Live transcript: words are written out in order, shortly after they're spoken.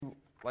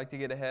like to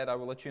get ahead, I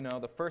will let you know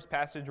the first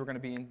passage we're going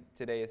to be in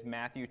today is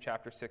Matthew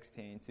chapter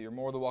 16. So you're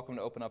more than welcome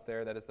to open up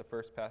there. That is the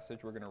first passage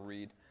we're going to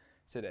read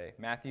today.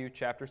 Matthew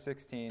chapter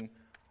 16,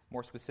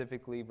 more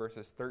specifically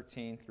verses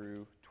 13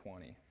 through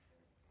 20.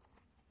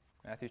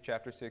 Matthew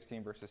chapter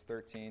 16, verses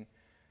 13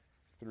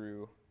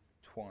 through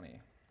 20.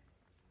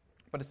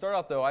 But to start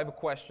out, though, I have a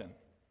question.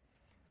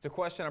 It's a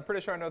question I'm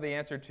pretty sure I know the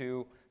answer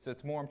to, so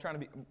it's more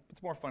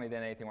funny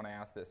than anything when I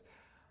ask this.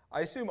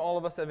 I assume all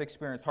of us have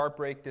experienced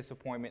heartbreak,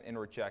 disappointment, and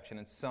rejection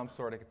in some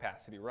sort of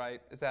capacity, right?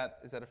 Is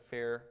that a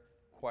fair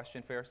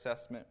question, fair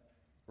assessment,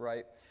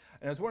 right?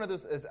 And it was one of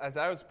those, as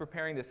I was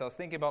preparing this, I was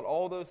thinking about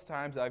all those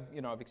times I've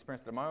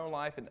experienced it in my own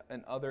life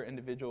and other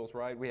individuals,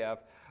 right? We have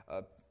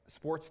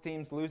sports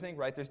teams losing,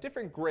 right? There's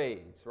different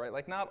grades, right?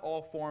 Like not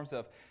all forms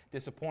of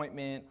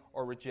disappointment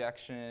or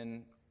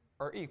rejection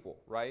are equal,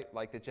 right?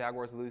 Like the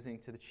Jaguars losing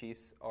to the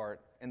Chiefs are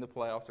in the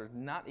playoffs are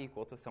not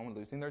equal to someone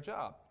losing their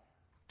job.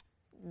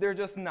 They're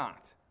just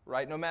not,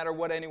 right? No matter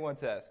what anyone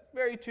says.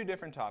 Very two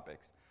different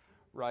topics,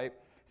 right?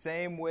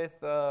 Same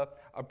with a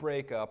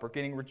breakup or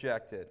getting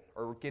rejected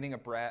or getting a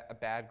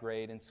bad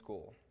grade in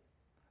school.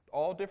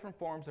 All different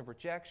forms of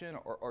rejection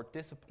or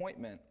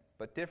disappointment,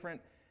 but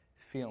different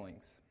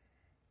feelings,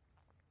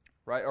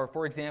 right? Or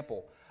for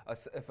example,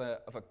 if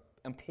an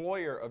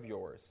employer of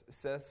yours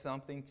says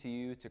something to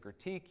you to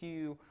critique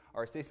you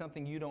or say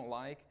something you don't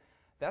like,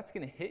 that's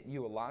going to hit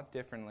you a lot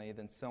differently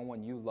than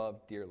someone you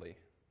love dearly.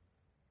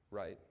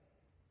 Right.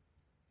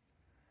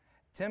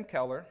 Tim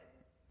Keller,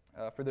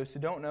 for those who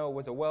don't know,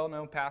 was a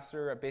well-known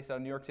pastor based out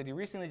of New York City. He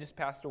recently just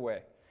passed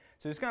away.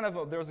 So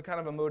there was a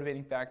kind of a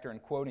motivating factor in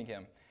quoting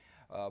him.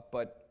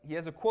 But he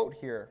has a quote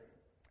here,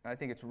 and I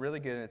think it's really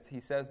good. He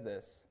says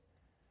this: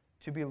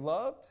 "To be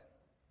loved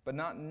but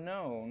not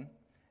known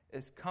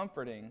is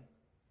comforting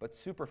but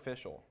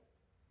superficial.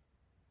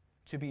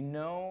 To be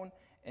known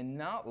and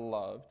not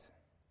loved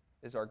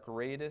is our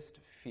greatest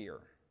fear.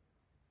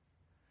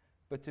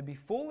 But to be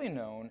fully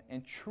known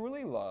and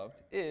truly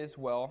loved is,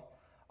 well,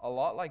 a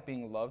lot like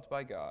being loved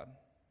by God.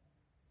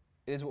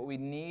 It is what we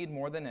need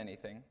more than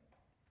anything.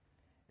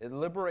 It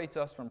liberates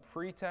us from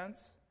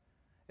pretense.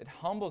 It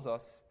humbles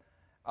us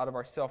out of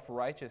our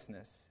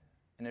self-righteousness.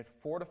 And it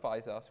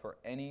fortifies us for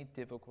any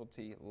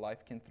difficulty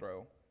life can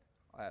throw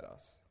at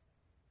us."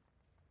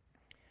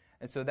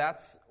 And so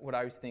that's what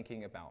I was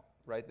thinking about.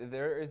 Right?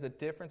 There is a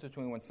difference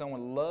between when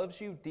someone loves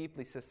you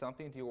deeply, says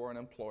something to you, or an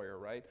employer,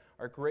 right?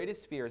 Our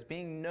greatest fear is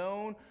being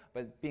known,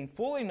 but being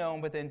fully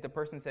known, but then the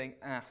person saying,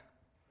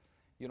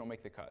 you don't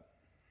make the cut.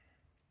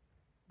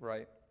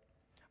 Right?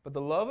 But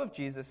the love of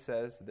Jesus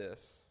says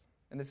this,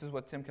 and this is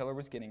what Tim Keller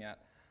was getting at: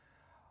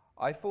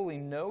 "I fully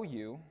know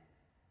you.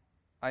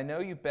 I know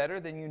you better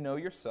than you know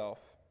yourself.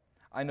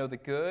 I know the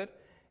good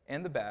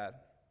and the bad.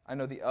 I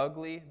know the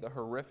ugly, the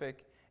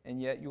horrific,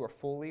 and yet you are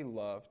fully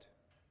loved.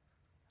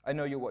 I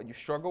know what you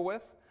struggle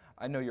with.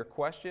 I know your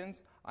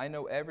questions. I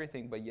know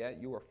everything, but yet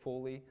you are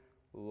fully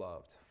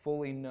loved."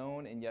 Fully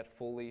known and yet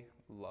fully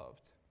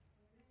loved.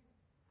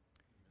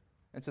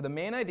 And so the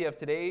main idea of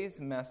today's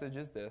message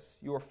is this: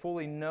 you are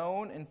fully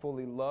known and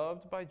fully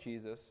loved by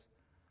Jesus,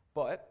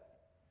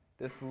 but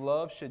this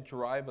love should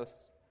drive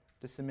us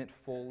to submit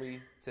fully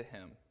to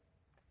Him.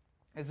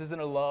 This isn't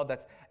a love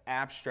that's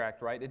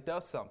abstract, right? It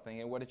does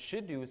something, and what it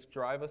should do is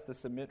drive us to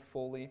submit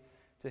fully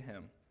to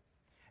Him.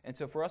 And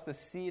so for us to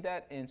see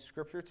that in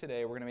Scripture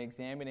today, we're going to be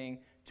examining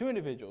two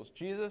individuals,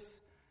 Jesus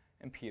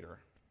and Peter.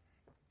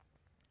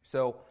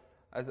 So,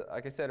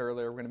 like I said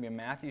earlier, we're going to be in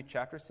Matthew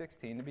chapter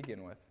 16 to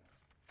begin with.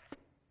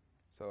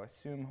 So I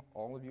assume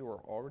all of you are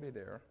already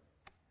there.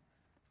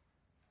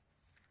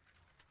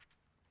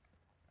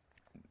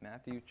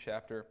 Matthew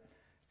chapter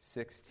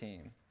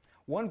 16.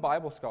 One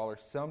Bible scholar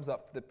sums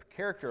up the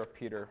character of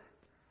Peter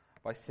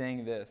by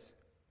saying this: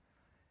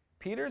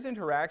 Peter's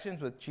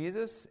interactions with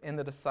Jesus and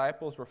the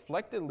disciples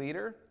reflect a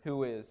leader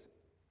who is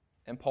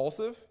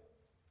impulsive,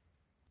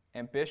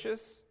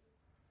 ambitious,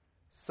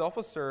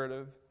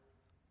 self-assertive,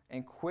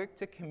 and quick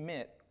to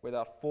commit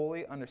without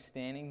fully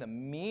understanding the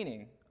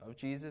meaning of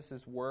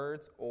Jesus'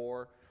 words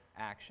or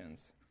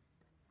actions.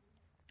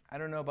 I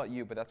don't know about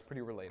you, but that's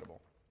pretty relatable.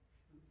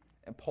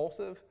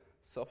 Impulsive,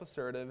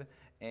 self-assertive,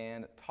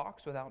 and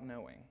talks without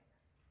knowing.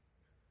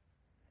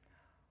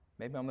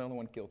 Maybe I'm the only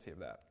one guilty of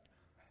that.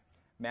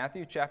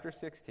 Matthew chapter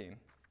 16.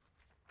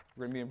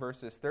 We're going to be in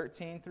verses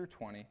 13 through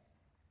 20.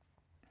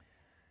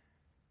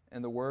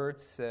 And the word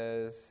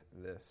says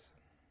this: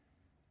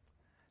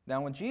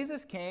 "Now when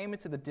Jesus came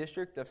into the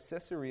district of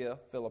Caesarea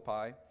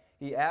Philippi,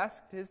 he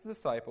asked his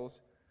disciples,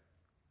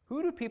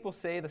 'Who do people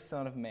say the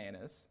Son of Man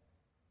is?'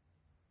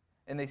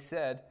 And they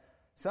said,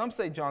 'Some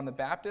say John the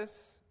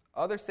Baptist,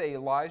 others say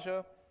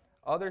Elijah,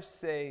 others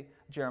say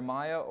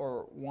Jeremiah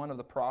or one of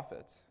the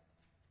prophets.'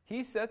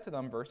 He said to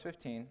them," verse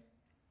 15,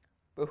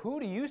 "But who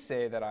do you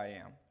say that I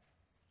am?"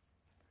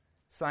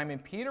 Simon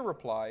Peter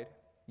replied,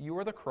 "You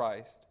are the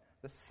Christ,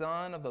 the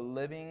Son of the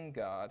living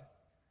God."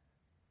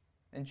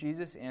 And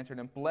Jesus answered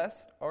him,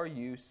 "Blessed are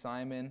you,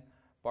 Simon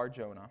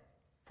Bar-Jonah,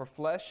 for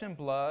flesh and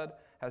blood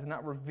has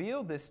not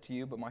revealed this to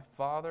you, but my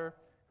Father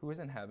who is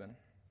in heaven.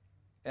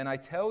 And I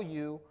tell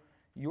you,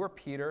 you are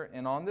Peter,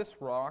 and on this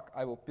rock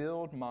I will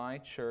build my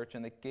church,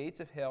 and the gates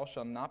of hell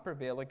shall not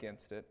prevail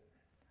against it.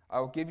 I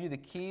will give you the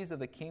keys of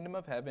the kingdom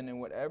of heaven, and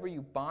whatever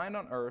you bind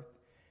on earth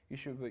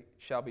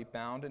shall be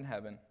bound in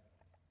heaven,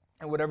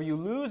 and whatever you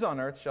loose on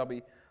earth shall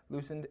be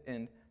loosened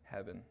in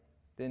heaven.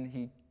 Then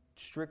he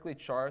strictly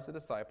charged the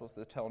disciples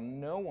to tell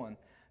no one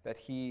that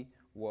he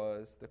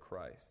was the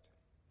Christ.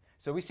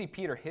 So we see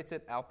Peter hits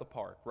it out the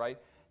park, right?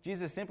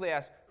 Jesus simply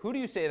asks, who do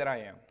you say that I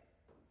am?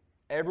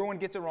 Everyone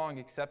gets it wrong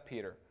except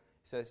Peter.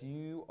 He says,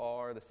 you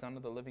are the Son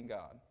of the living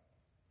God.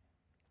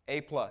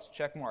 A+,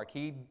 check mark.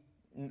 He,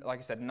 like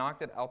I said,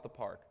 knocked it out the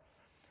park.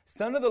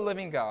 Son of the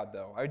living God,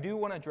 though, I do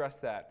want to address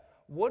that.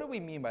 What do we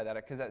mean by that?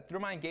 Because through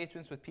my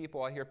engagements with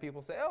people, I hear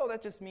people say, oh,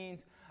 that just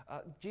means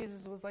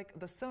Jesus was like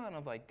the Son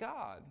of like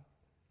God.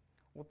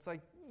 Well, it's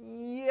like,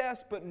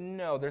 yes, but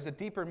no. There's a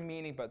deeper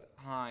meaning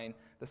behind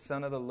the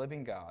Son of the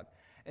living God.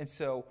 And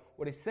so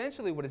what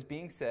is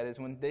being said is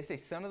when they say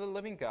Son of the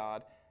living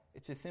God,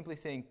 it's just simply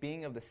saying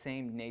being of the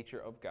same nature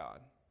of God,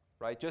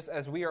 right? Just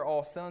as we are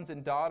all sons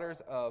and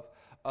daughters of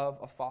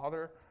a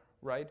father,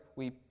 right?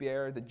 We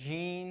bear the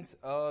genes,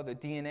 the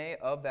DNA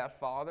of that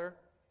father,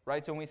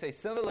 right? So when we say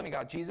Son of the living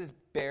God, Jesus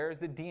bears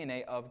the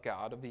DNA of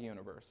God of the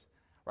universe,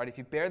 right? If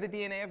you bear the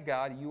DNA of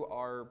God, you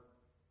are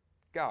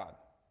God,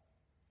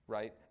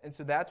 right? And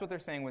so that's what they're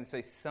saying when they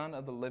say Son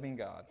of the living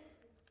God.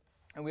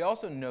 And we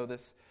also know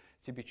this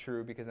to be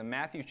true because in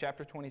Matthew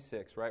chapter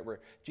 26, right, where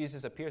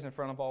Jesus appears in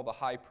front of all the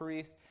high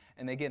priests,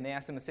 and again, they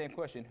ask him the same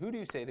question, who do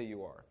you say that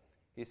you are?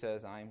 He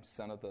says, I'm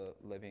Son of the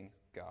living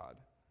God.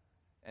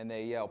 And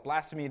they yell,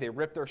 blasphemy, they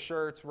rip their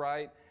shirts,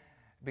 right?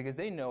 Because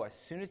they know as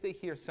soon as they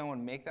hear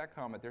someone make that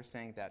comment, they're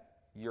saying that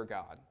you're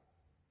God,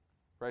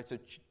 right? So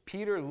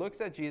Peter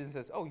looks at Jesus and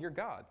says, oh, you're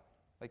God.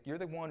 Like you're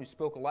the one who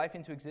spoke life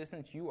into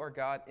existence. You are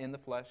God in the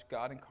flesh,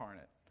 God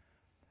incarnate.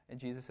 And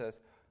Jesus says,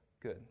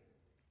 good,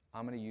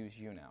 I'm going to use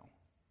you now.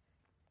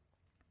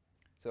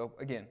 So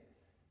again,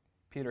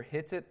 Peter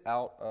hits it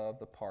out of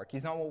the park.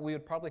 He's on what we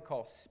would probably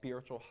call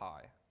spiritual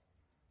high,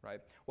 right?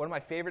 One of my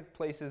favorite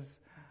places,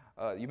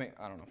 I don't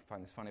know if you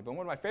find this funny, but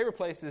one of my favorite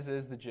places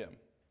is the gym,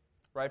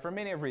 right? For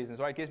many of reasons,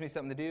 right? It gives me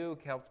something to do,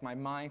 helps my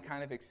mind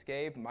kind of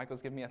escape.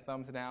 Michael's giving me a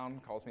thumbs down,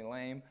 calls me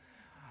lame,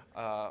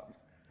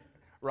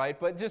 right?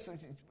 But just,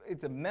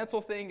 it's a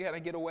mental thing, you got to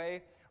get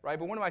away, right?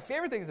 But one of my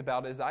favorite things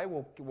about it is I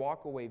will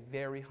walk away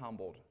very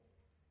humbled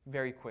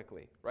very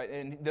quickly, right?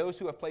 And those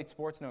who have played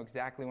sports know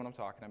exactly what I'm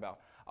talking about.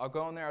 I'll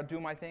go in there, I'll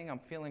do my thing, I'm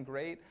feeling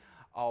great.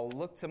 I'll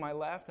look to my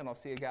left and I'll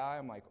see a guy,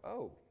 I'm like,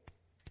 oh,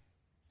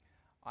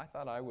 I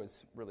thought I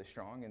was really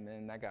strong, and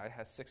then that guy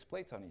has 6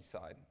 plates on each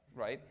side,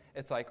 right?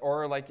 It's like,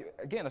 or like,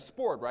 again, a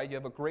sport, right? You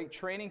have a great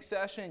training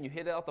session, you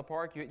hit it out the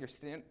park, you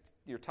hit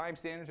your time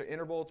standards or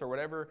intervals or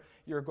whatever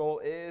your goal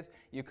is.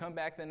 You come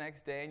back the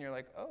next day and you're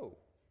like, oh,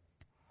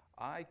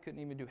 I couldn't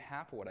even do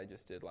half of what I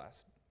just did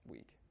last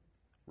week,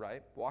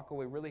 right? Walk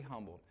away really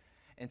humbled.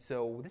 And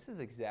so this is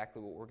exactly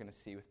what we're going to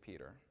see with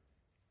Peter.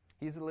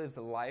 He lives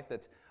a life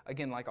that's,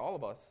 again, like all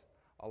of us,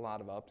 a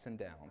lot of ups and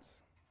downs.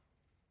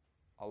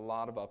 A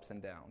lot of ups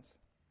and downs.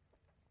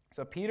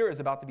 So Peter is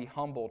about to be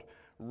humbled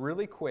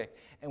really quick.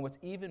 And what's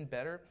even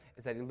better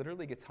is that he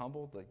literally gets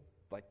humbled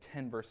like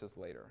 10 verses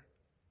later.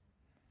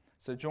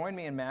 So join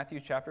me in Matthew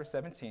chapter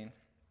 17,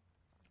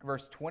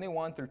 verse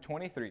 21 through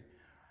 23.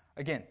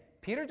 Again,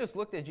 Peter just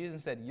looked at Jesus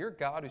and said, you're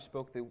God who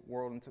spoke the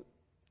world into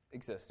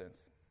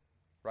existence,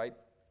 right?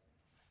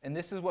 And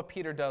this is what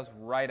Peter does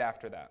right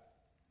after that.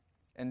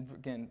 And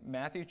again,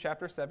 Matthew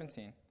chapter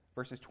 17,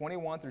 verses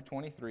 21 through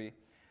 23,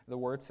 the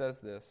word says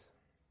this.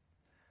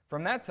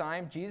 From that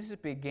time, Jesus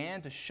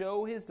began to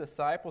show his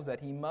disciples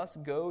that he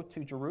must go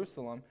to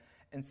Jerusalem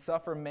and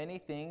suffer many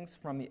things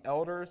from the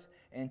elders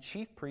and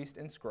chief priests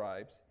and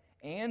scribes,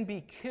 and be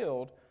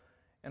killed,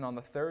 and on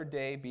the 3rd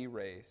day be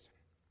raised.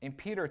 And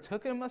Peter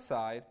took him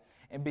aside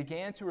and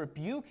began to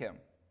rebuke him,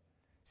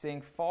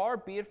 saying, far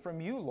be it from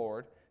you,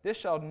 Lord, this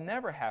shall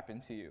never happen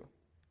to you.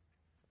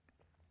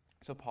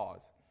 So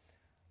pause.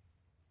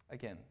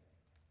 Again,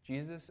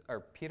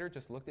 Peter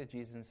just looked at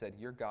Jesus and said,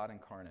 you're God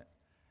incarnate.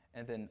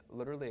 And then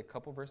literally a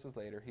couple verses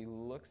later, he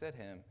looks at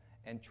him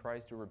and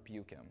tries to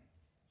rebuke him.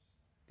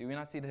 Do we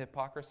not see the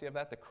hypocrisy of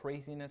that, the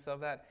craziness of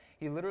that?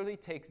 He literally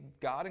takes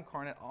God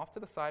incarnate off to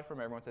the side from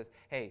everyone and says,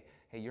 hey,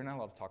 you're not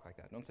allowed to talk like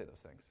that. Don't say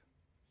those things.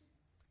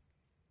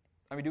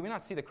 I mean, do we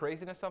not see the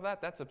craziness of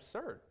that? That's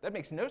absurd. That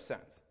makes no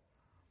sense.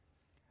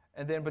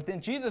 But then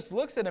Jesus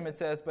looks at him and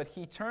says, but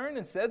he turned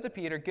and said to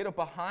Peter, get up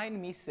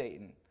behind me,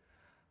 Satan.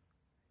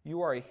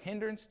 You are a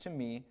hindrance to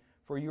me,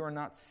 for you are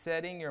not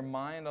setting your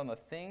mind on the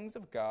things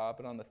of God,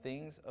 but on the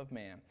things of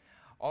man.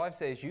 All I've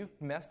said is you've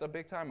messed up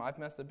big time, I've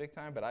messed up big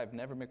time, but I've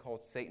never been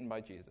called Satan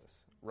by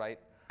Jesus, right?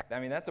 I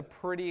mean, that's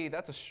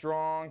a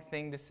strong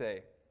thing to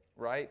say,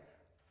 right?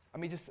 I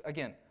mean, just,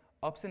 again,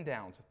 ups and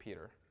downs with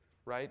Peter,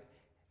 right?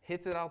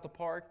 Hits it out the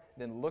park,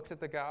 then looks at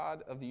the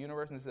God of the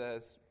universe and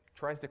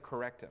tries to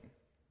correct him.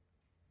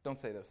 Don't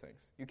say those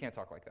things. You can't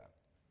talk like that.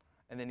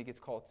 And then he gets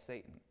called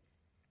Satan.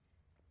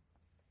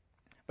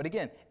 But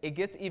again, it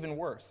gets even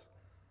worse.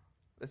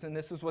 Listen,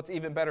 this is what's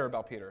even better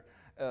about Peter.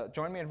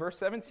 Join me in verse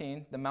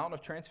 17, the Mount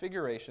of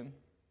Transfiguration.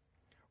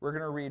 We're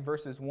going to read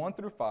verses 1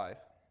 through 5.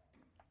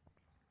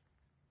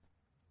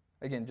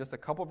 Again, just a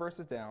couple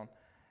verses down.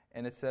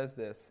 And it says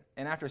this,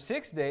 "And after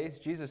 6 days,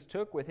 Jesus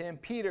took with him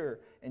Peter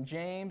and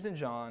James and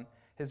John,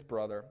 his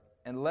brother,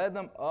 and led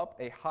them up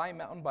a high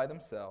mountain by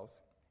themselves.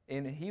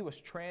 And he was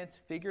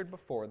transfigured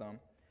before them.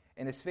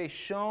 And his face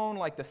shone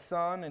like the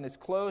sun, and his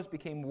clothes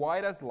became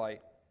white as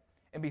light.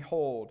 And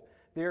behold,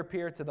 there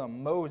appeared to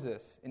them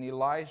Moses and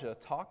Elijah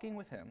talking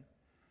with him.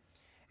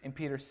 And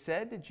Peter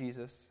said to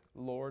Jesus,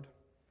 'Lord,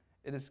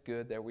 it is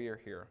good that we are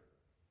here.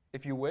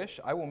 If you wish,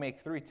 I will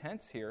make 3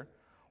 tents here,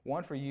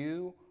 one for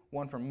you,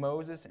 one for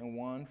Moses, and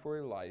one for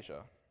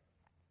Elijah.'"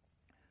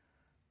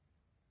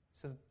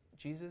 So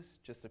Jesus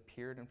just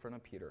appeared in front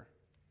of Peter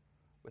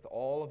with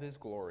all of his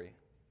glory,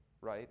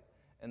 right?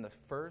 And the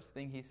first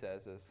thing he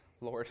says is,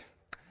 "Lord,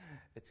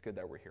 it's good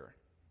that we're here."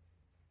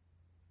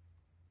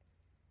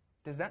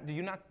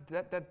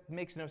 That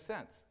makes no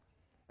sense.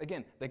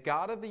 Again, the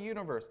God of the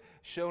universe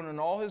shown in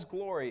all his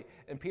glory,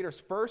 and Peter's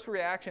first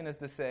reaction is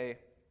to say,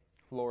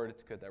 "Lord,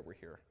 it's good that we're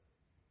here."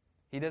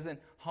 He doesn't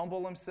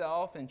humble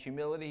himself in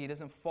humility. He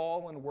doesn't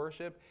fall in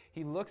worship.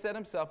 He looks at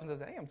himself and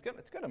says, "Hey,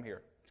 it's good I'm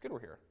here. It's good we're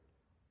here."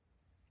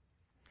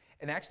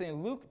 And actually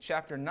in Luke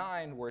chapter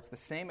 9, where it's the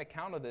same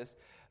account of this,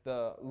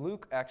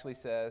 Luke actually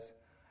says,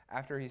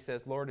 after he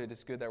says, "Lord, it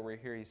is good that we're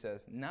here," he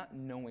says, not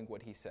knowing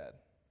what he said.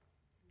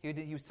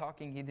 He was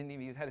talking,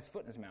 he had his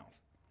foot in his mouth.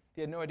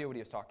 He had no idea what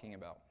he was talking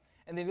about.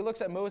 And then he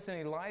looks at Moses and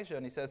Elijah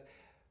and he says,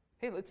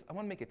 "Hey, I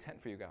want to make a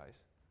tent for you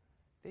guys.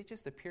 They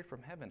just appeared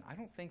from heaven. I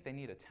don't think they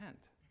need a tent."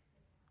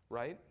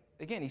 Right?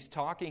 Again, he's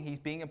talking, he's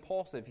being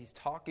impulsive. He's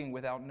talking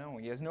without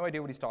knowing. He has no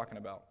idea what he's talking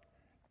about.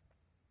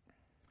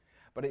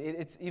 But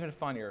it's even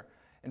funnier.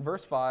 In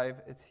verse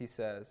 5, he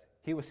says,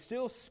 "He was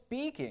still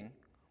speaking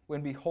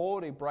when,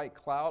 behold, a bright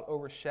cloud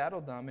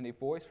overshadowed them, and a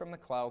voice from the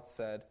cloud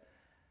said,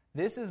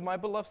 'This is my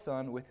beloved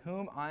Son, with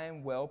whom I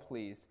am well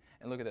pleased.'"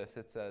 And look at this.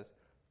 It says,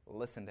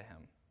 "Listen to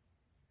him."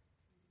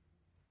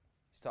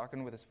 He's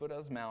talking with his foot out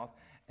of his mouth,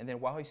 and then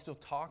while he's still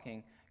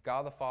talking,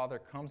 God the Father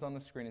comes on the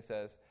screen and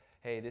says,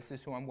 "Hey, this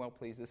is who I'm well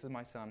pleased. This is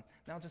my Son.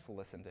 Now just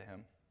listen to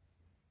him."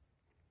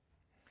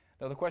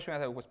 Now the question I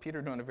have, was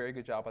Peter doing a very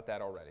good job at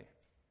that already?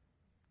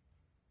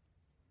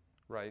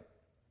 Right?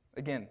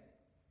 Again,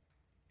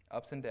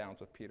 ups and downs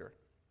with Peter.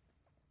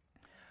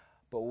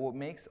 But what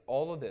makes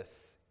all of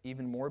this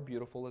even more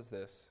beautiful is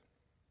this,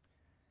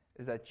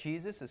 is that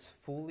Jesus is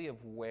fully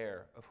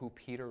aware of who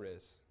Peter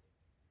is.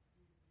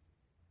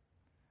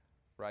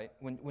 Right?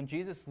 When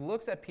Jesus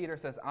looks at Peter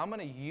and says, "I'm going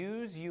to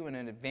use you in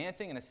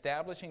advancing and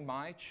establishing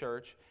my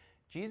church,"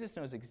 Jesus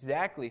knows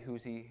exactly who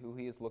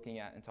he is looking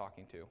at and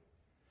talking to.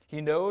 He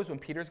knows when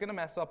Peter's going to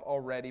mess up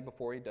already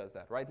before he does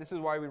that. Right? This is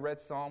why we read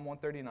Psalm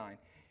 139.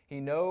 He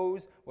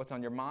knows what's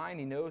on your mind.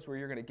 He knows where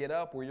you're going to get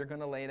up, where you're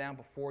going to lay down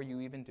before you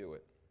even do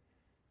it.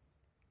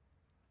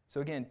 So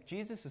again,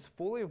 Jesus is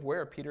fully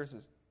aware of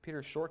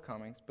Peter's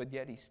shortcomings, but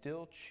yet he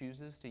still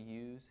chooses to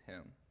use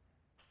him.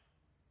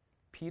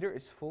 Peter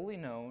is fully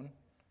known,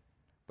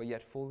 but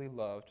yet fully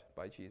loved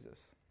by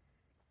Jesus.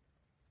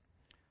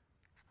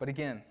 But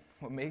again,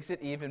 what makes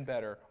it even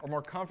better, or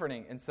more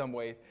comforting in some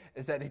ways,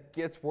 is that it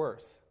gets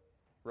worse,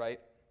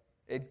 right?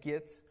 It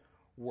gets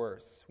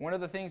worse. One of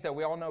the things that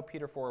we all know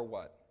Peter for are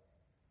what?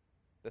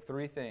 The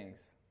 3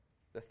 things,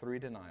 the 3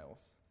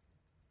 denials,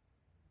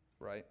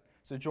 right?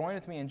 So join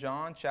with me in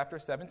John chapter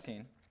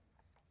 17.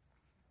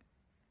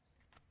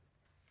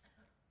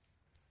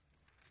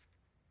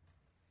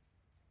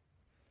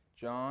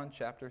 John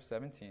chapter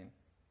 17.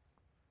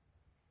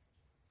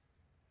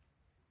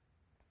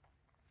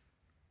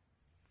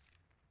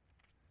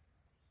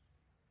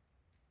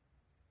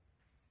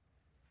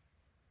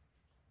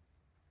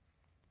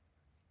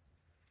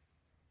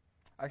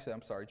 Actually,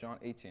 I'm sorry, John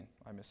 18.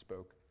 I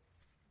misspoke.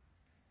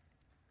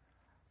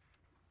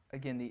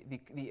 Again,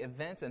 the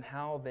events and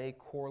how they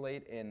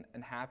correlate and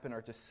happen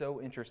are just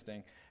so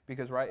interesting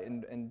because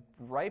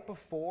right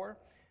before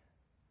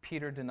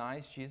Peter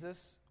denies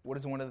Jesus, what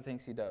is one of the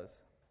things he does?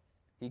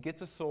 He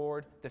gets a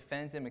sword,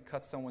 defends him, and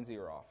cuts someone's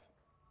ear off,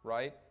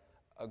 right?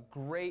 A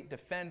great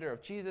defender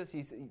of Jesus.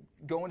 He's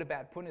going to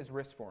bat, putting his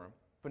wrist for him,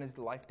 putting his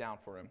life down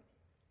for him.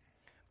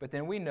 But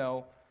then we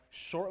know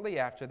shortly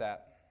after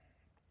that,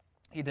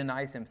 he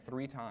denies him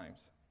 3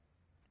 times.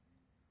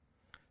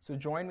 So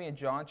join me in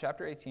John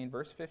chapter 18,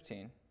 verse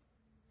 15.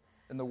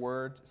 And the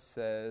word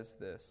says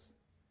this: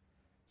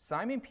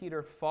 "Simon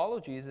Peter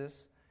followed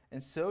Jesus,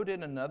 and so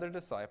did another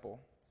disciple.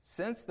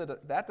 Since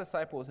that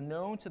disciple was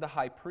known to the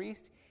high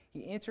priest,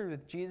 he entered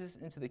with Jesus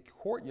into the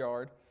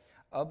courtyard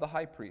of the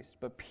high priest.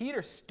 But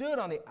Peter stood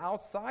on the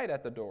outside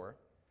at the door.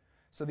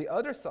 So the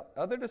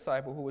other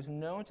disciple who was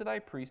known to the high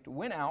priest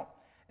went out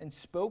and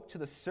spoke to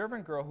the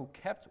servant girl who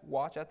kept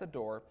watch at the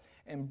door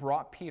and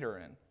brought Peter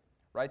in."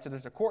 Right? So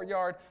there's a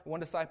courtyard. One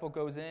disciple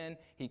goes in.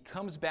 He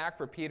comes back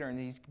for Peter, and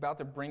he's about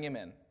to bring him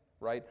in.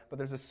 Right? But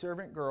there's a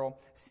servant girl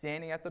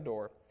standing at the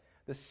door.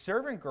 The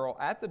servant girl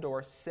at the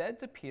door said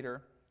to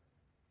Peter,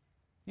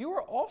 You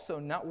are also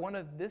not one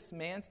of this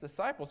man's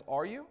disciples,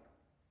 are you?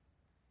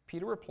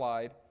 Peter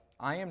replied,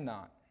 I am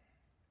not.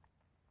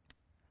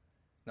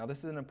 Now this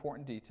is an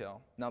important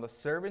detail. Now the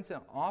servants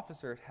and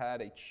officers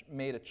had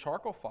made a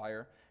charcoal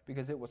fire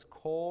because it was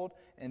cold,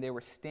 and they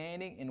were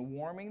standing and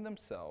warming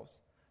themselves.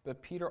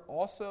 But Peter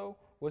also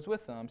was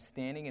with them,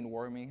 standing and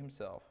warming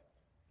himself.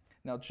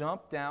 Now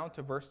jump down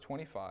to verse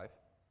 25.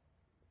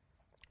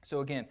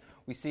 So again,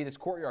 we see this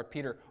courtyard.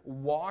 Peter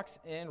walks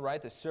in,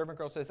 right? The servant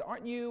girl says,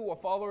 aren't you a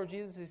follower of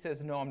Jesus? He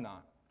says, no, I'm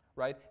not,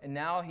 right? And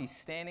now he's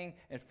standing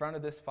in front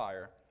of this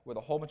fire with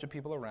a whole bunch of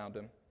people around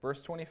him.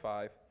 Verse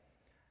 25.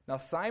 Now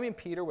Simon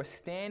Peter was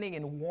standing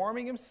and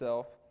warming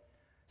himself.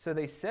 So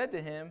they said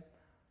to him,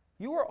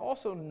 you are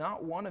also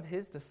not one of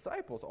his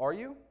disciples, are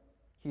you?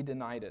 He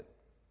denied it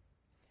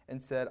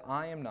and said,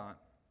 I am not.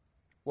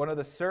 One of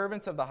the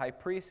servants of the high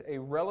priest, a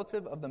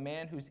relative of the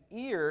man whose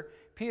ear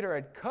Peter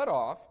had cut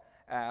off,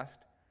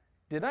 asked,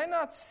 did I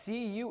not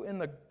see you in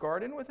the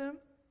garden with him?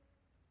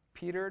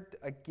 Peter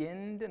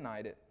again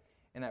denied it,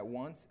 and at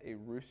once a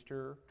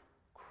rooster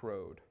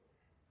crowed.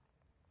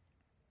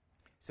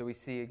 So we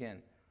see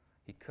again,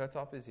 he cuts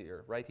off his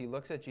ear, right? He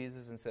looks at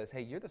Jesus and says,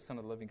 hey, you're the Son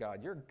of the living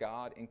God. You're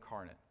God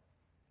incarnate,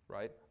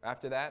 right?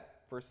 After that,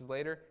 verses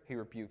later, he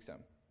rebukes him.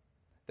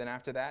 Then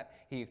after that,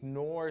 he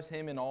ignores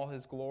him in all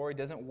his glory,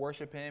 doesn't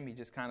worship him. He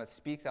just kind of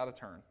speaks out of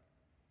turn,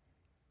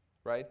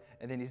 right?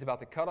 And then he's about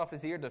to cut off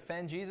his ear,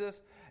 defend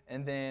Jesus,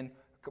 and then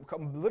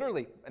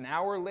literally an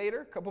hour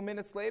later, a couple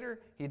minutes later,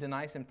 he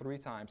denies him 3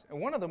 times. And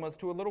one of them was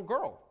to a little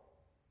girl,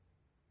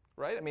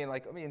 right? I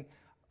mean,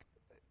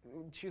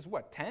 she was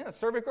what, 10? A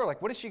servant girl?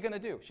 Like, what is she going to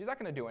do? She's not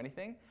going to do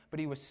anything. But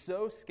he was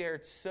so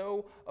scared,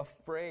 so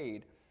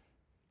afraid,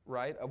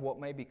 right, of what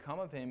may become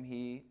of him,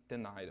 he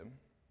denied him.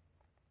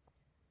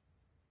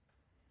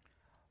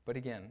 But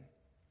again,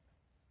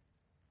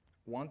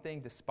 one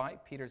thing,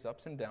 despite Peter's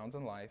ups and downs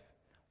in life,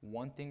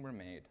 one thing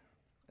remained,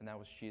 and that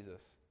was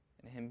Jesus,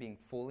 and him being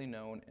fully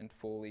known and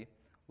fully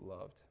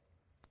loved.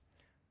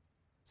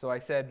 So I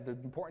said the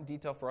important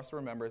detail for us to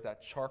remember is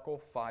that charcoal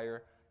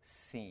fire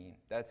scene.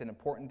 That's an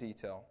important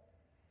detail.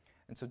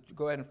 And so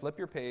go ahead and flip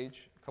your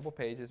page, a couple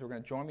pages. We're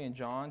going to join me in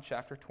John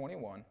chapter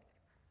 21.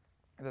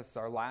 This is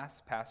our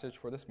last passage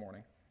for this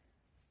morning.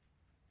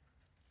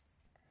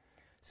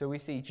 So we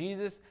see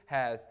Jesus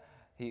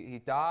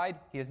he died.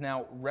 He is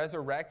now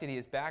resurrected. He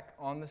is back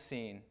on the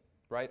scene,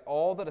 right?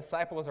 All the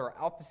disciples are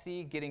out to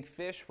sea getting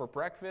fish for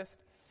breakfast.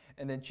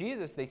 And then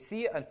Jesus, they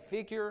see a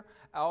figure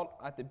out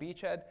at the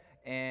beachhead,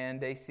 and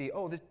they see,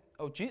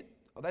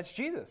 that's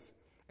Jesus.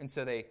 And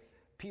so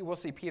we'll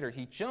see Peter.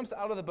 He jumps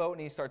out of the boat,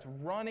 and he starts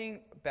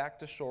running back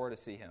to shore to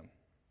see him.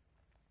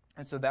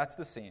 And so that's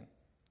the scene.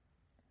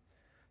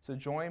 So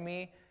join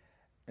me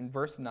in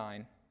verse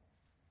 9.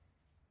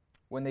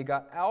 When they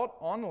got out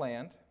on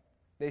land,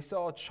 they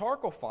saw a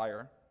charcoal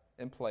fire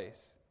in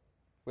place,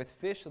 with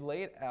fish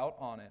laid out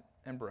on it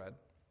and bread.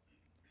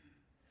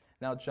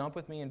 Now jump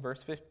with me in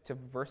verse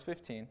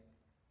 15.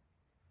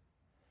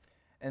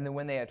 And then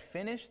when they had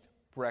finished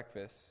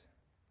breakfast,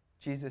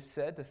 Jesus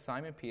said to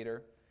Simon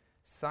Peter,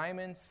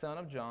 Simon, son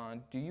of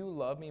John, do you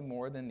love me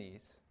more than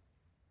these?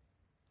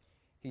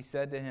 He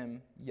said to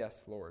him,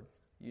 yes, Lord,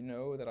 you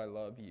know that I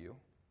love you.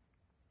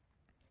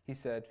 He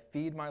said,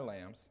 feed my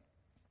lambs.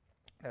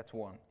 That's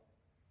 1.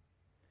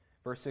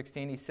 Verse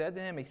 16, he said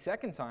to him a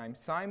second time,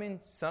 Simon,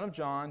 son of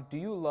John, do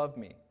you love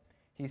me?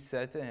 He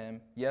said to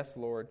him, yes,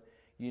 Lord,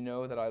 you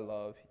know that I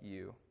love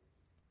you.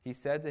 He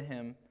said to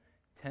him,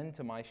 tend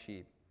to my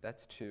sheep.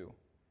 That's 2.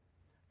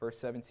 Verse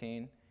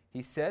 17,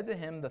 he said to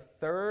him the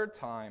third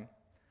time,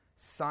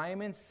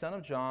 Simon, son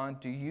of John,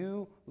 do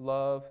you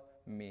love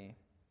me?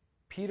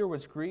 Peter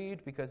was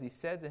grieved because he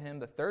said to him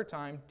the third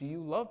time, do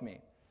you love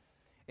me?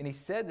 And he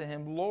said to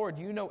him, Lord,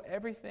 you know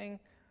everything.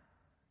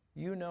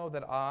 You know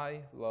that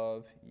I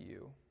love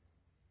you.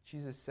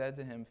 Jesus said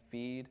to him,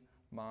 feed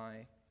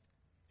my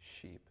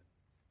sheep.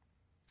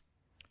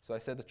 So I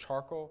said the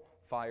charcoal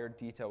fire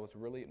detail was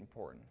really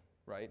important,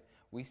 right?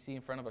 We see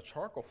in front of a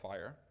charcoal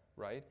fire,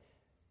 right?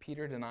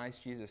 Peter denies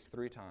Jesus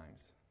 3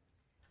 times.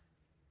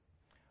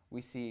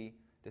 We see,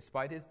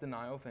 despite his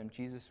denial of him,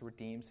 Jesus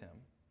redeems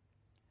him.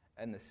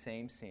 And the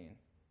same scene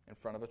in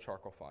front of a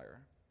charcoal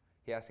fire.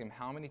 He asks him,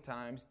 how many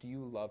times do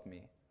you love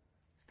me?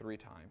 3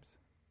 times.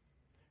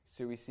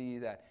 So we see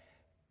that,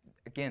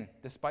 again,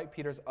 despite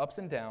Peter's ups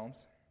and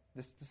downs,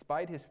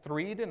 despite his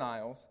 3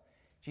 denials,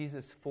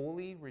 Jesus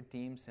fully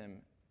redeems him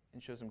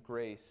and shows him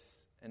grace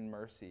and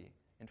mercy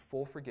and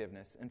full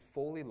forgiveness and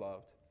fully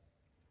loved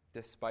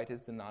despite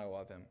his denial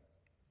of him.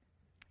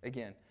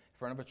 Again, in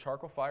front of a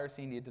charcoal fire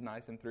scene, he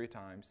denies him 3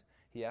 times.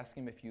 He asks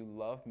him, if you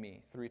love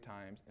me, 3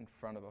 times in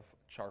front of a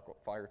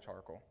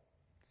charcoal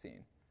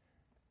scene.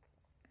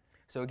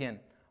 So again,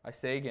 I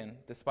say again,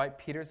 despite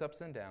Peter's ups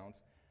and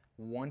downs,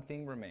 one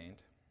thing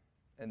remained,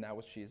 and that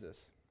was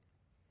Jesus.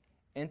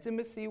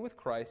 Intimacy with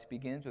Christ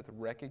begins with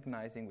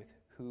recognizing with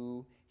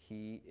who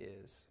he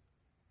is.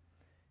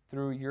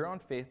 Through your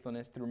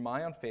unfaithfulness, through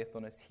my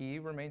unfaithfulness, he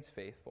remains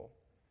faithful.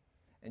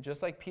 And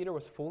just like Peter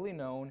was fully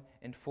known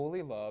and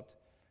fully loved,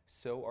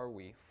 so are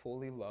we,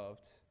 fully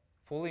loved,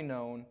 fully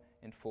known,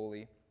 and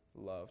fully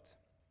loved.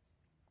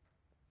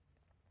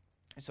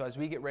 So as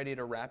we get ready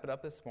to wrap it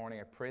up this morning,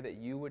 I pray that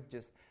you would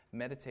just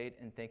meditate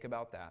and think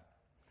about that.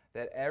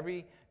 That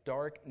every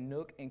dark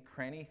nook and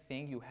cranny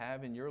thing you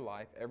have in your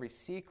life, every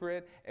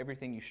secret,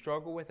 everything you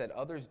struggle with that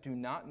others do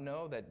not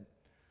know, that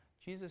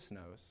Jesus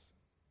knows,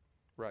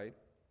 right?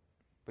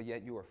 But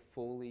yet you are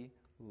fully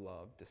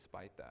loved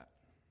despite that.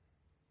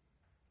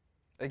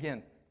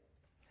 Again,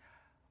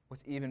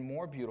 what's even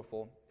more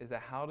beautiful is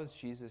that how does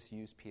Jesus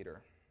use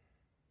Peter?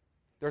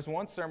 There's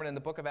one sermon in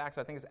the book of Acts,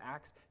 I think it's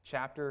Acts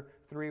chapter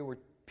 3, where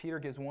Peter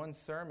gives one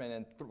sermon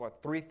and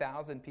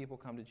 3,000 people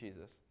come to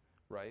Jesus,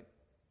 right?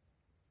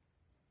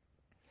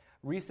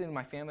 Recently,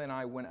 my family and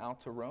I went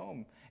out to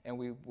Rome, and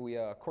we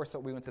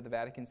went to the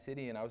Vatican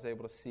City, and I was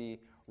able to see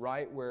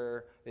right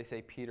where they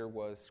say Peter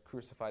was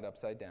crucified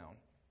upside down.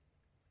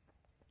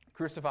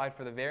 Crucified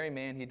for the very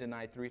man he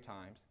denied 3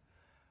 times.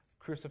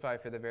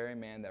 Crucified for the very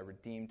man that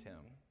redeemed him.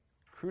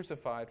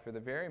 Crucified for the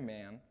very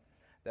man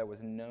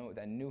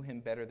that knew him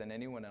better than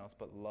anyone else,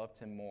 but loved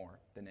him more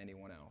than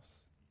anyone else.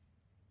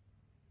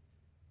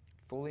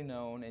 Fully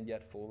known and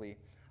yet fully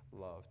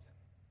loved.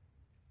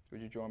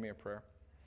 Would you join me in prayer?